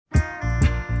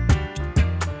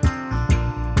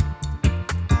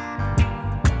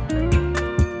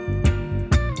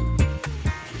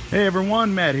Hey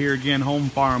everyone, Matt here again, Home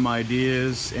Farm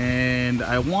Ideas, and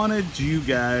I wanted you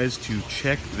guys to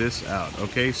check this out.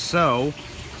 Okay, so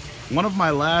one of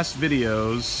my last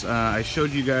videos, I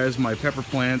showed you guys my pepper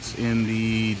plants in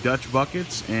the Dutch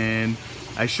buckets, and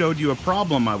I showed you a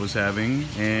problem I was having,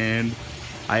 and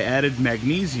I added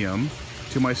magnesium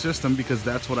to my system because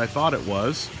that's what I thought it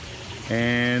was,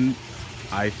 and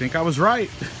I think I was right.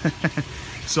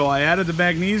 So I added the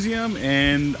magnesium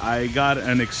and I got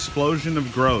an explosion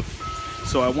of growth.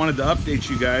 So I wanted to update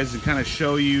you guys and kind of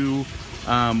show you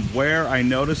where I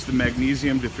noticed the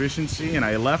magnesium deficiency, and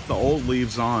I left the old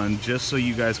leaves on just so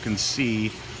you guys can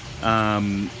see,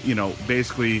 you know,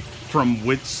 basically from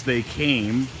which they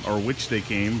came,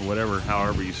 whatever,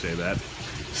 however you say that.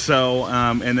 So,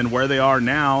 and then where they are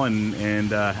now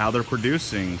and how they're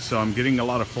producing. So I'm getting a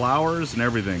lot of flowers and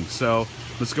everything. So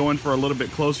let's go in for a little bit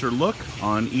closer look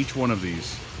on each one of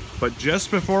these. But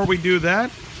just before we do that,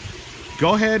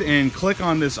 go ahead and click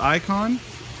on this icon,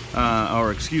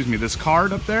 or excuse me, this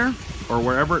card up there, or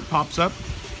wherever it pops up.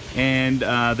 And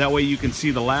that way you can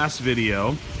see the last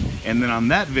video. And then on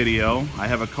that video, I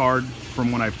have a card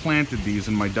from when I planted these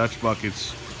in my Dutch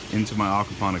buckets into my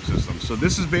aquaponic system. So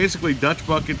this is basically Dutch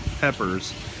bucket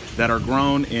peppers that are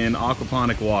grown in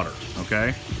aquaponic water,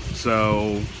 okay?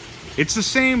 So it's the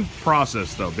same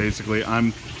process though, basically.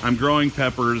 I'm growing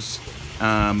peppers,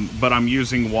 but I'm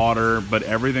using water, but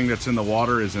everything that's in the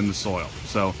water is in the soil.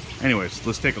 So anyways,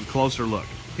 let's take a closer look.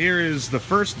 Here is the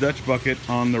first Dutch bucket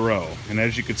on the row, and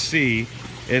as you can see,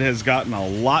 it has gotten a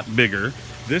lot bigger.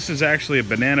 This is actually a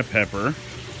banana pepper,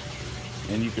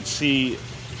 and you can see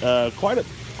quite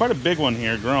a big one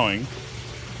here growing.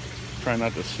 Try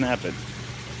not to snap it.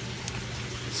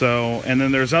 So, and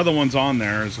then there's other ones on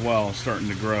there as well starting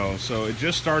to grow. So it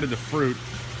just started to fruit,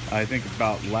 I think,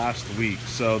 about last week.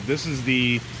 So this is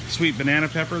the sweet banana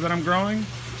pepper that I'm growing.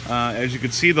 As you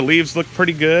can see, the leaves look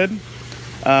pretty good.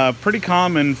 Pretty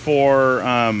common for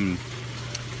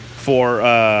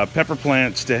pepper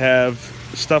plants to have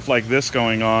stuff like this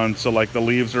going on. So like the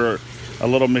leaves are a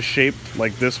little misshapen,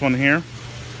 like this one here.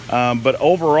 But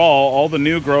overall, all the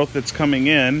new growth that's coming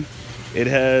in, it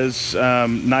has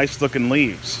nice looking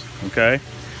leaves, okay?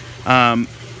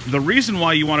 The reason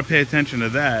why you want to pay attention to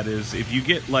that is if you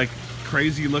get like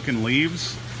crazy looking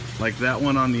leaves, like that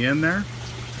one on the end there,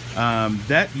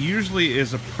 that usually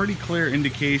is a pretty clear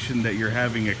indication that you're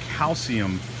having a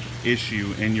calcium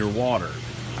issue in your water.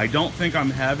 I don't think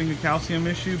I'm having a calcium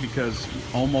issue because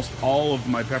almost all of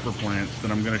my pepper plants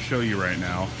that I'm going to show you right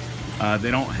now,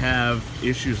 they don't have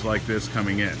issues like this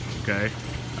coming in, okay?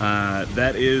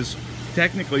 That is,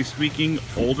 technically speaking,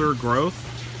 older growth,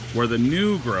 where the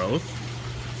new growth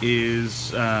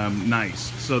is nice.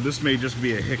 So this may just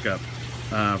be a hiccup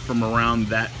from around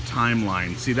that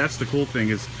timeline. See, that's the cool thing,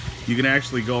 is you can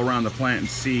actually go around the plant and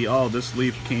see, oh, this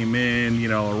leaf came in, you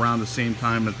know, around the same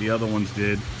time that the other ones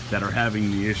did that are having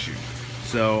the issue.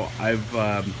 So I've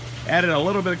added a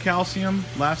little bit of calcium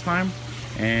last time,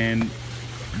 and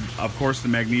of course the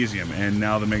magnesium, and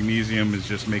now the magnesium is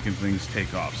just making things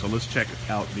take off. So let's check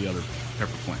out the other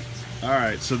pepper plants.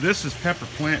 Alright, so this is pepper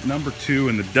plant number 2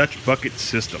 in the Dutch bucket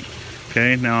system.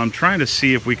 Okay, now I'm trying to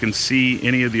see if we can see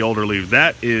any of the older leaves.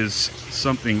 That is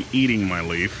something eating my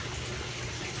leaf.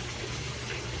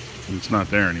 It's not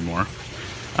there anymore.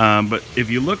 But if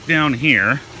you look down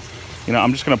here, you know,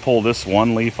 I'm just going to pull this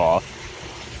one leaf off.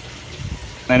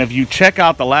 And if you check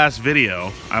out the last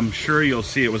video, I'm sure you'll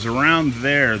see it was around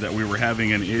there that we were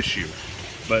having an issue.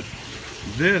 But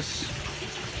this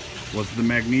was the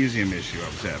magnesium issue I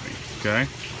was having, okay?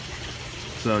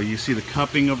 So you see the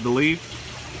cupping of the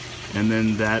leaf, and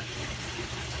then that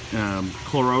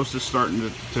chlorosis starting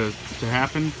to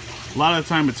happen. A lot of the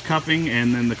time it's cupping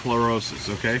and then the chlorosis,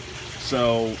 okay?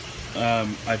 So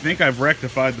I think I've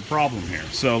rectified the problem here.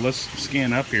 So let's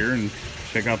scan up here and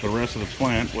check out the rest of the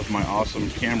plant with my awesome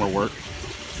camera work.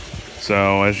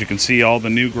 So as you can see, all the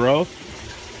new growth,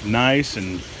 nice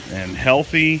and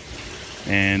healthy,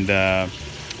 and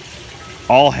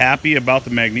all happy about the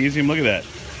magnesium. Look at that.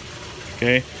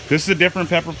 Okay, this is a different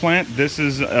pepper plant. This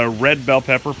is a red bell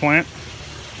pepper plant.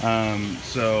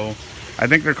 So I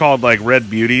think they're called like red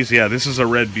beauties. Yeah, this is a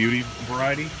red beauty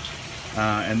variety.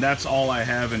 And that's all I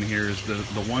have in here is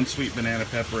the one sweet banana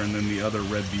pepper and then the other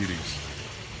red beauties.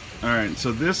 Alright,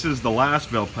 so this is the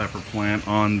last bell pepper plant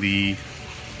on the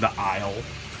aisle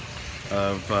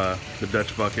of the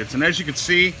Dutch buckets. And as you can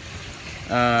see,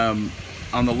 on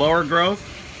the lower growth,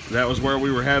 that was where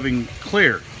we were having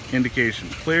clear indication,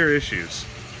 clear issues.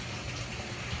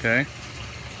 Okay?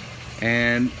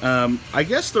 And I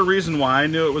guess the reason why I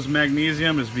knew it was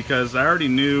magnesium is because I already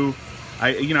knew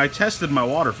I tested my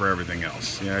water for everything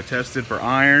else. I tested for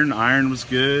iron. Iron was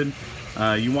good.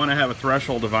 You want to have a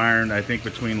threshold of iron, I think,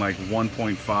 between like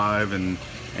 1.5 and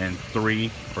 3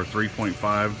 or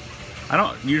 3.5. I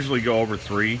don't usually go over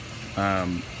 3,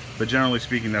 but generally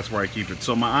speaking, that's where I keep it.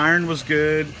 So my iron was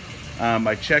good.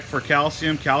 I checked for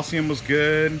calcium. Calcium was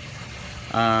good.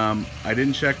 I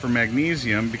didn't check for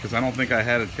magnesium because I don't think I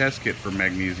had a test kit for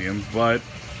magnesium, but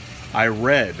I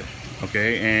read,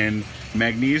 okay, and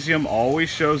magnesium always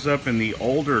shows up in the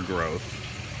older growth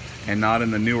and not in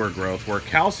the newer growth, where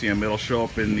calcium, it'll show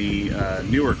up in the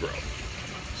newer growth.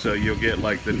 So you'll get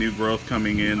like the new growth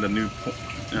coming in, the new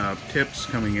tips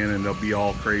coming in, and they'll be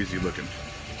all crazy looking.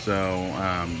 So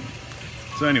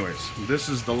anyways, this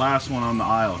is the last one on the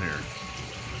aisle here.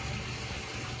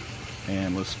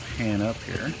 And let's pan up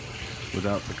here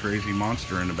without the crazy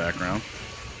monster in the background,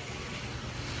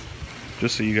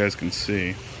 just so you guys can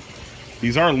see.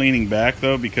 These are leaning back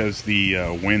though because the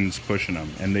wind's pushing them,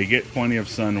 and they get plenty of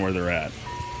sun where they're at.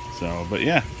 So, but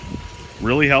yeah,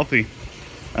 really healthy.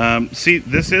 See,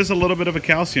 this is a little bit of a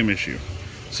calcium issue,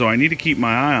 so I need to keep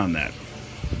my eye on that.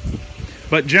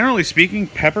 But generally speaking,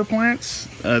 pepper plants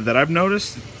that I've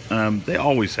noticed, they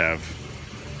always have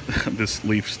this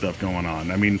leaf stuff going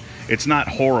on. I mean, it's not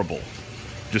horrible.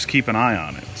 Just keep an eye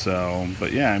on it. So,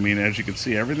 but yeah, I mean, as you can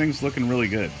see, everything's looking really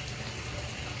good.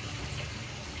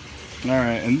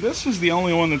 Alright, and this is the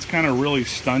only one that's kind of really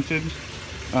stunted,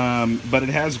 but it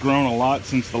has grown a lot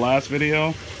since the last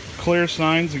video. Clear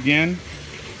signs again,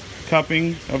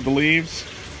 cupping of the leaves,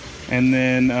 and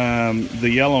then the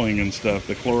yellowing and stuff,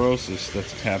 the chlorosis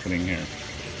that's happening here.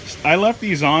 I left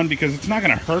these on because it's not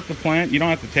going to hurt the plant. You don't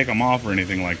have to take them off or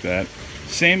anything like that.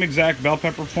 Same exact bell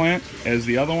pepper plant as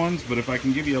the other ones, but if I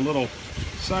can give you a little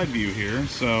side view here,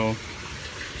 so...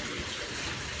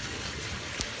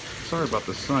 Sorry about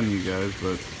the sun, you guys,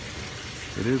 but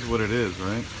it is what it is,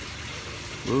 right?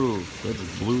 Ooh, that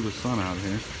just blew the sun out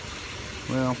here.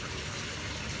 Well,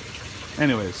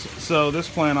 anyways, so this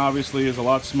plant obviously is a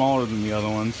lot smaller than the other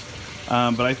ones,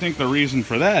 but I think the reason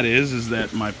for that is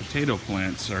that my potato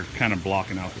plants are kind of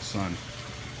blocking out the sun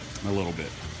a little bit.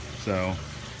 So,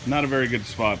 not a very good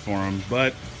spot for them,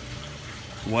 but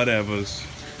whatevers.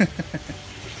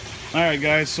 Alright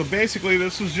guys, so basically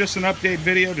this was just an update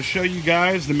video to show you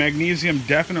guys the magnesium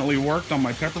definitely worked on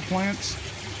my pepper plants.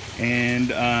 And,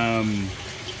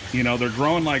 you know, they're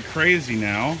growing like crazy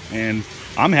now, and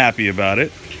I'm happy about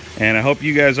it. And I hope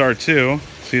you guys are too.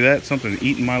 See that? Something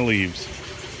eating my leaves.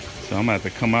 So I'm going to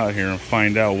have to come out here and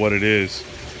find out what it is.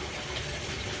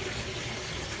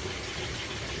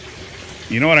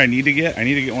 You know what I need to get? I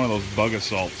need to get one of those bug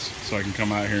assaults so I can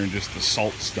come out here and just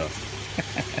assault stuff.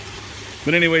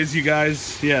 But anyways, you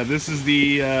guys, yeah, this is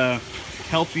the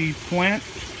healthy plant.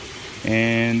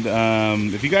 And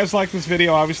if you guys like this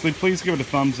video, obviously, please give it a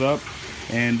thumbs up.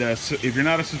 And so if you're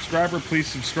not a subscriber, please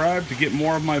subscribe to get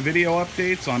more of my video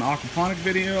updates on aquaponic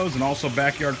videos and also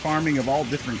backyard farming of all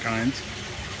different kinds.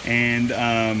 And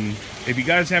if you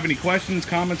guys have any questions,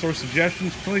 comments, or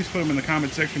suggestions, please put them in the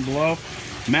comment section below.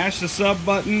 Mash the sub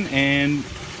button and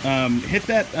hit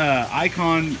that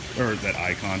icon, or that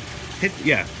icon.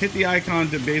 Hit the icon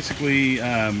to basically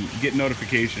get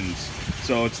notifications.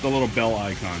 So it's the little bell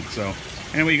icon. So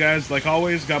anyway, guys, like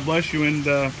always, God bless you,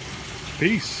 and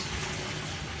peace.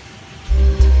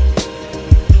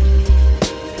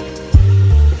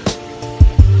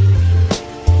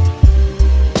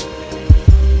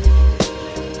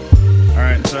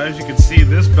 Alright, so as you can see,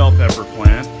 this bell pepper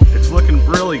plant, it's looking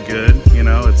really good. You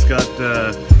know, it's got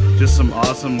just some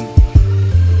awesome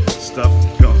stuff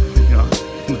going, you know,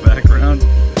 in the background.